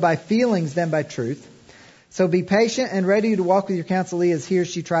driven more by feelings than by truth. So be patient and ready to walk with your counselee as he or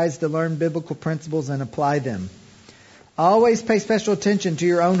she tries to learn biblical principles and apply them. Always pay special attention to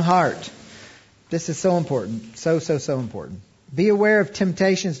your own heart. This is so important. So important. Be aware of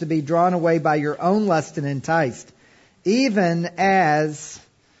temptations to be drawn away by your own lust and enticed, even as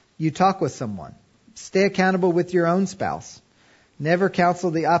you talk with someone. Stay accountable with your own spouse. Never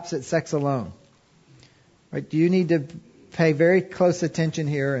counsel the opposite sex alone. Right? You need to pay very close attention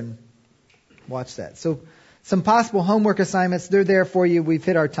here and watch that. So some possible homework assignments, they're there for you. We've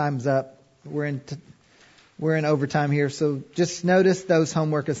hit our times up. We're in overtime here, so just notice those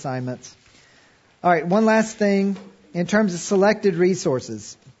homework assignments. All right, one last thing in terms of selected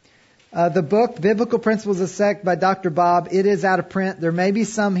resources. The book, Biblical Principles of Sex by Dr. Bob, it is out of print. There may be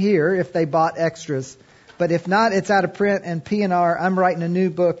some here if they bought extras, but if not, it's out of print. And P&R, I'm writing a new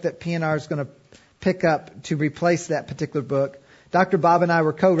book that P&R is going to pick up to replace that particular book. Dr. Bob and I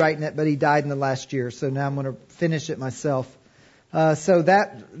were co-writing it, but he died in the last year, so now I'm going to finish it myself. So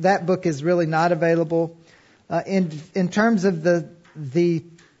that book is really not available. In terms of the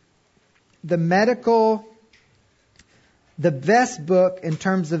medical, the best book in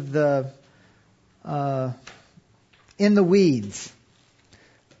terms of the in the weeds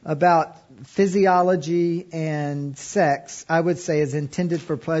about physiology and sex, I would say is Intended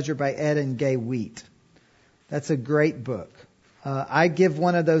for Pleasure by Ed and Gay Wheat. That's a great book. I give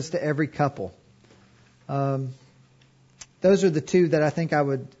one of those to every couple. Those are the two that I think I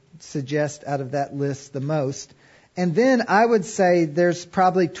would suggest out of that list the most. And then I would say there's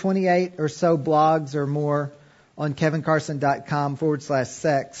probably 28 or so blogs or more on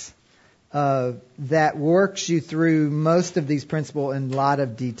kevincarson.com/sex that works you through most of these principles in a lot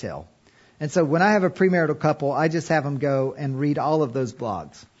of detail. And so when I have a premarital couple, I just have them go and read all of those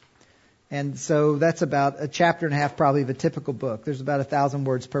blogs. And so that's about a chapter and a half probably of a typical book. There's about 1,000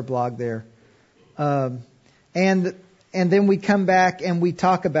 words per blog there. And then we come back and we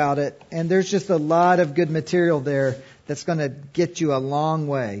talk about it. And there's just a lot of good material there that's going to get you a long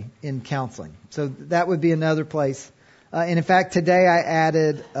way in counseling. So that would be another place. And in fact, today I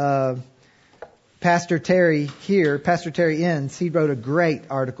added Pastor Terry here, Pastor Terry Inns. He wrote a great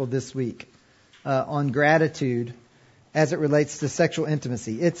article this week on gratitude as it relates to sexual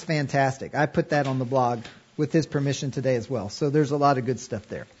intimacy. It's fantastic. I put that on the blog with his permission today as well. So there's a lot of good stuff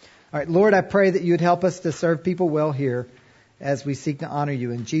there. All right, Lord, I pray that you would help us to serve people well here as we seek to honor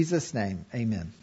you. In Jesus' name, amen.